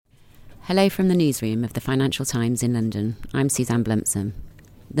Hello from the newsroom of the Financial Times in London. I'm Suzanne Blumpson.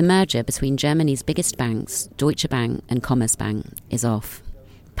 The merger between Germany's biggest banks, Deutsche Bank and Commerzbank, is off.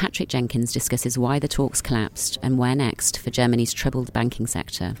 Patrick Jenkins discusses why the talks collapsed and where next for Germany's troubled banking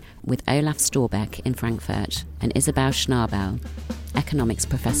sector with Olaf Storbeck in Frankfurt and Isabel Schnabel, economics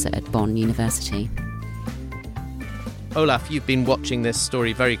professor at Bonn University. Olaf, you've been watching this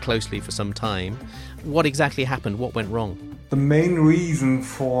story very closely for some time. What exactly happened? What went wrong? The main reason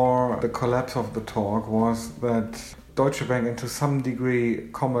for the collapse of the talk was that Deutsche Bank and to some degree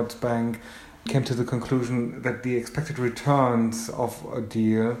Commerzbank came to the conclusion that the expected returns of a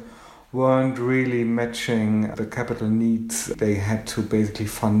deal weren't really matching the capital needs they had to basically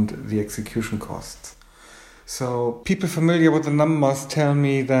fund the execution costs. So people familiar with the numbers tell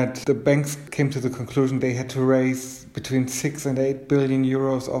me that the banks came to the conclusion they had to raise between 6 and 8 billion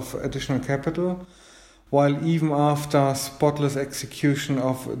euros of additional capital, while even after spotless execution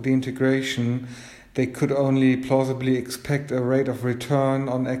of the integration, they could only plausibly expect a rate of return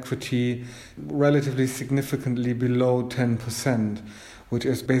on equity relatively significantly below 10%, which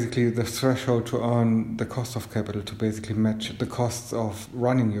is basically the threshold to earn the cost of capital to basically match the costs of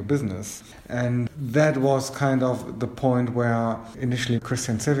running your business. And that was kind of the point where initially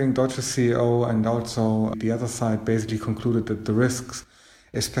Christian Sewing, Deutsche CEO, and also the other side basically concluded that the risks,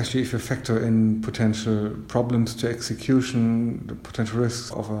 especially if you factor in potential problems to execution, the potential risks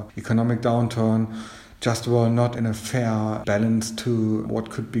of an economic downturn, just were not in a fair balance to what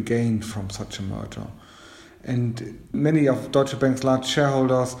could be gained from such a merger. And many of Deutsche Bank's large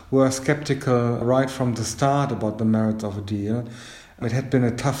shareholders were skeptical right from the start about the merits of a deal. It had been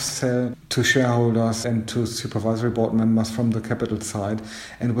a tough sell to shareholders and to supervisory board members from the capital side,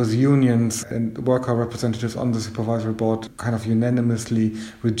 and with unions and worker representatives on the supervisory board kind of unanimously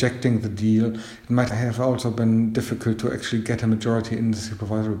rejecting the deal, it might have also been difficult to actually get a majority in the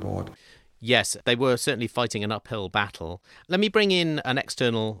supervisory board. Yes, they were certainly fighting an uphill battle. Let me bring in an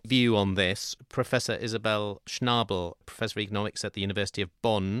external view on this. Professor Isabel Schnabel, Professor of Economics at the University of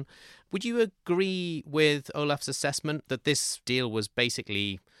Bonn. Would you agree with Olaf's assessment that this deal was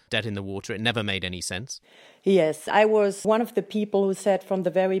basically dead in the water? It never made any sense? Yes, I was one of the people who said from the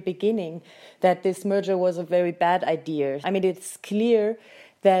very beginning that this merger was a very bad idea. I mean, it's clear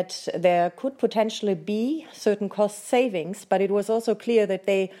that there could potentially be certain cost savings, but it was also clear that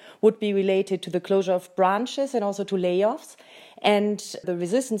they would be related to the closure of branches and also to layoffs. And the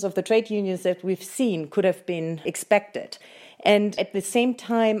resistance of the trade unions that we've seen could have been expected. And at the same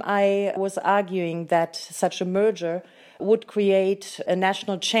time, I was arguing that such a merger would create a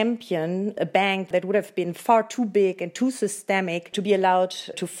national champion, a bank that would have been far too big and too systemic to be allowed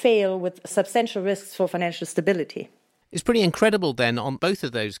to fail with substantial risks for financial stability. It's pretty incredible then on both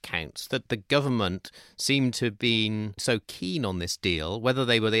of those counts that the government seemed to have been so keen on this deal, whether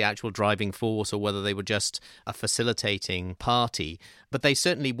they were the actual driving force or whether they were just a facilitating party, but they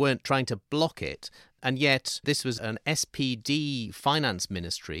certainly weren't trying to block it. And yet this was an SPD finance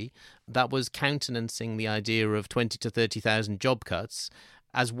ministry that was countenancing the idea of 20 to 30,000 job cuts,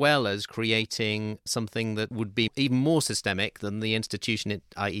 as well as creating something that would be even more systemic than the institution,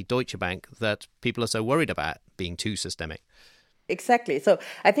 i.e. Deutsche Bank, that people are so worried about being too systemic. Exactly. So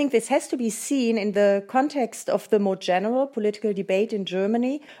I think this has to be seen in the context of the more general political debate in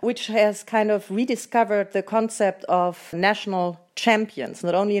Germany, which has kind of rediscovered the concept of national champions,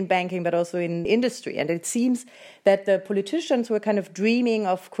 not only in banking, but also in industry. And it seems that the politicians were kind of dreaming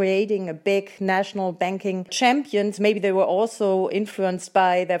of creating a big national banking champions. Maybe they were also influenced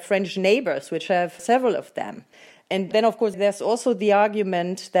by their French neighbors, which have several of them. And then, of course, there's also the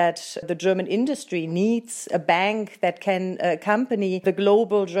argument that the German industry needs a bank that can accompany the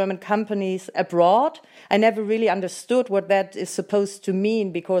global German companies abroad. I never really understood what that is supposed to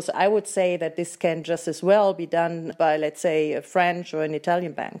mean, because I would say that this can just as well be done by, let's say, a French or an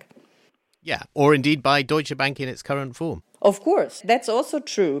Italian bank. Yeah, or indeed by Deutsche Bank in its current form. Of course, that's also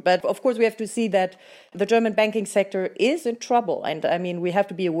true. But of course, we have to see that the German banking sector is in trouble. And I mean, we have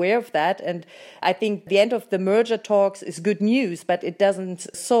to be aware of that. And I think the end of the merger talks is good news, but it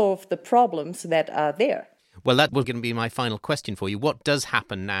doesn't solve the problems that are there. Well, that was going to be my final question for you. What does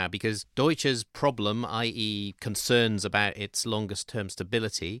happen now? Because Deutsche's problem, i.e. concerns about its longest term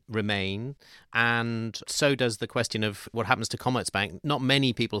stability, remain. And so does the question of what happens to Commerzbank. Not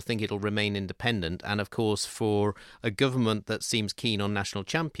many people think it'll remain independent. And of course, for a government that seems keen on national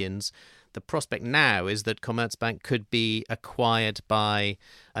champions, the prospect now is that Commerzbank could be acquired by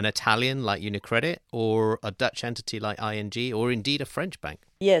an Italian like UniCredit or a Dutch entity like ING or indeed a French bank?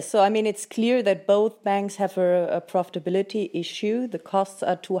 Yes, so I mean, it's clear that both banks have a profitability issue. The costs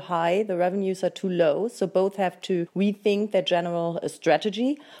are too high, the revenues are too low. So both have to rethink their general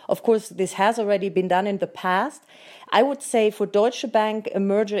strategy. Of course, this has already been done in the past. I would say for Deutsche Bank, a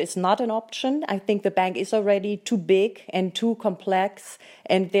merger is not an option. I think the bank is already too big and too complex,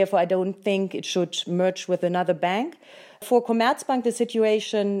 and therefore I don't think it should merge with another bank. For Commerzbank, the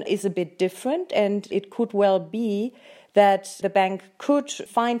situation is a bit different, and it could well be that the bank could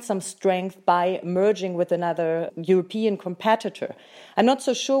find some strength by merging with another European competitor. I'm not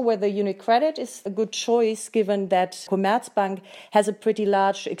so sure whether UniCredit is a good choice, given that Commerzbank has a pretty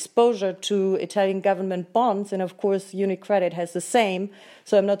large exposure to Italian government bonds, and of course UniCredit has the same,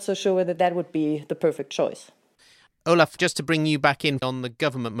 so I'm not so sure whether that would be the perfect choice. Olaf, just to bring you back in on the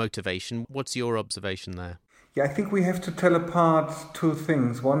government motivation, what's your observation there? Yeah, I think we have to tell apart two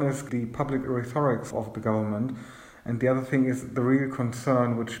things. One is the public rhetoric of the government, and the other thing is the real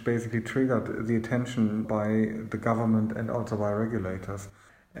concern which basically triggered the attention by the government and also by regulators.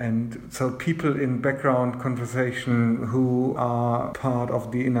 And so people in background conversation who are part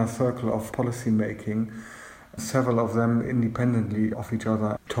of the inner circle of policy making, several of them independently of each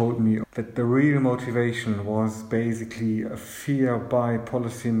other, told me that the real motivation was basically a fear by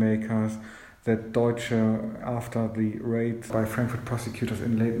policymakers that Deutsche, after the raid by Frankfurt prosecutors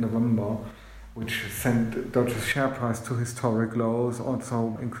in late November, which sent Deutsche's share price to historic lows,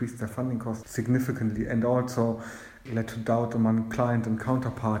 also increased their funding costs significantly, and also led to doubt among client and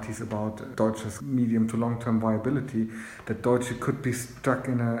counterparties about Deutsche's medium to long-term viability, that Deutsche could be stuck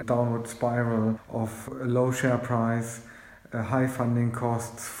in a downward spiral of a low share price, high funding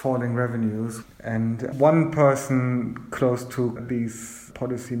costs, falling revenues. And one person close to these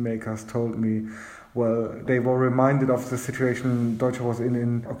policymakers told me, well, they were reminded of the situation Deutsche was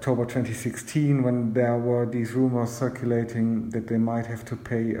in October 2016, when there were these rumors circulating that they might have to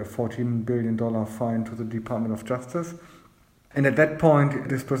pay a $14 billion fine to the Department of Justice. And at that point,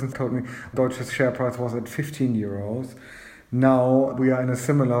 this person told me Deutsche's share price was at 15 euros. Now we are in a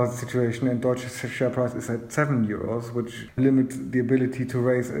similar situation, and Deutsche's share price is at 7 euros, which limits the ability to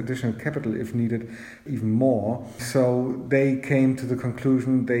raise additional capital if needed even more. So they came to the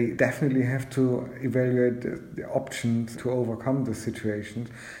conclusion they definitely have to evaluate the options to overcome the situation,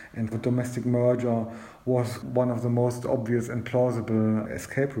 and the domestic merger was one of the most obvious and plausible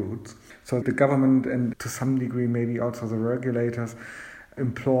escape routes. So the government, and to some degree maybe also the regulators,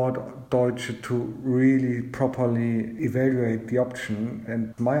 implored Deutsche to really properly evaluate the option.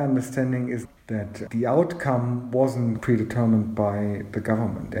 And my understanding is that the outcome wasn't predetermined by the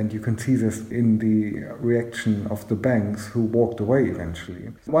government. And you can see this in the reaction of the banks who walked away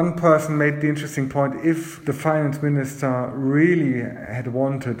eventually. One person made the interesting point: if the finance minister really had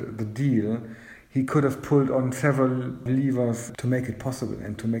wanted the deal, he could have pulled on several levers to make it possible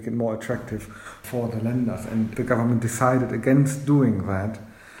and to make it more attractive for the lenders. And the government decided against doing that,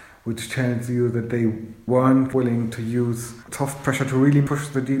 which tells you that they weren't willing to use soft pressure to really push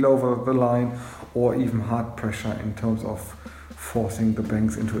the deal over the line, or even hard pressure in terms of forcing the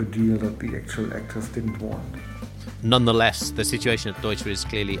banks into a deal that the actual actors didn't want. Nonetheless, the situation at Deutsche is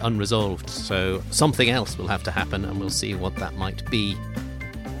clearly unresolved, so something else will have to happen, and we'll see what that might be.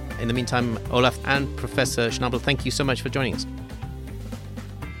 In the meantime, Olaf and Professor Schnabel, thank you so much for joining us.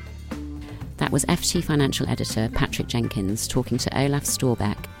 That was FT financial editor Patrick Jenkins talking to Olaf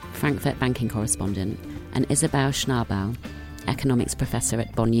Storbeck, Frankfurt banking correspondent, and Isabel Schnabel, economics professor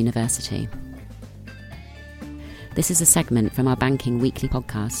at Bonn University. This is a segment from our Banking Weekly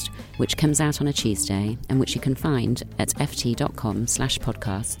podcast, which comes out on a Tuesday and which you can find at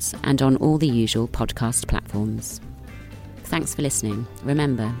ft.com/podcasts and on all the usual podcast platforms. Thanks for listening.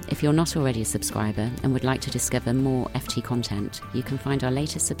 Remember, if you're not already a subscriber and would like to discover more FT content, you can find our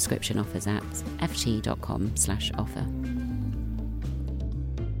latest subscription offers at ft.com/offer.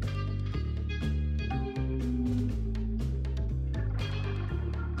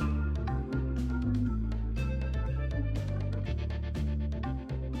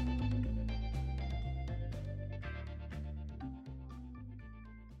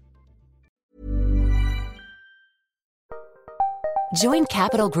 Join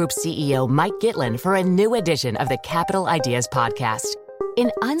Capital Group CEO Mike Gitlin for a new edition of the Capital Ideas Podcast.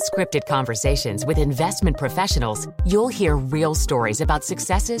 In unscripted conversations with investment professionals, you'll hear real stories about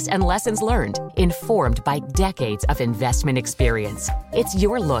successes and lessons learned, informed by decades of investment experience. It's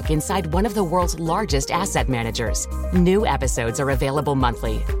your look inside one of the world's largest asset managers. New episodes are available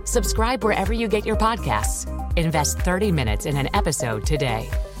monthly. Subscribe wherever you get your podcasts. Invest 30 minutes in an episode today.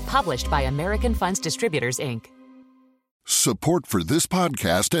 Published by American Funds Distributors, Inc. Support for this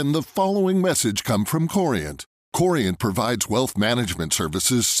podcast and the following message come from Corient. Corient provides wealth management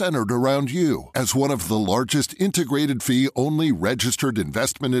services centered around you. As one of the largest integrated fee-only registered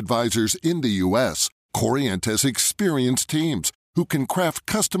investment advisors in the U.S., Corient has experienced teams who can craft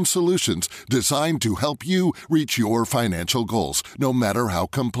custom solutions designed to help you reach your financial goals, no matter how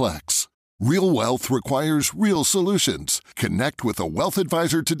complex. Real wealth requires real solutions. Connect with a wealth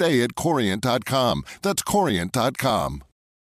advisor today at Corient.com. That's Corient.com.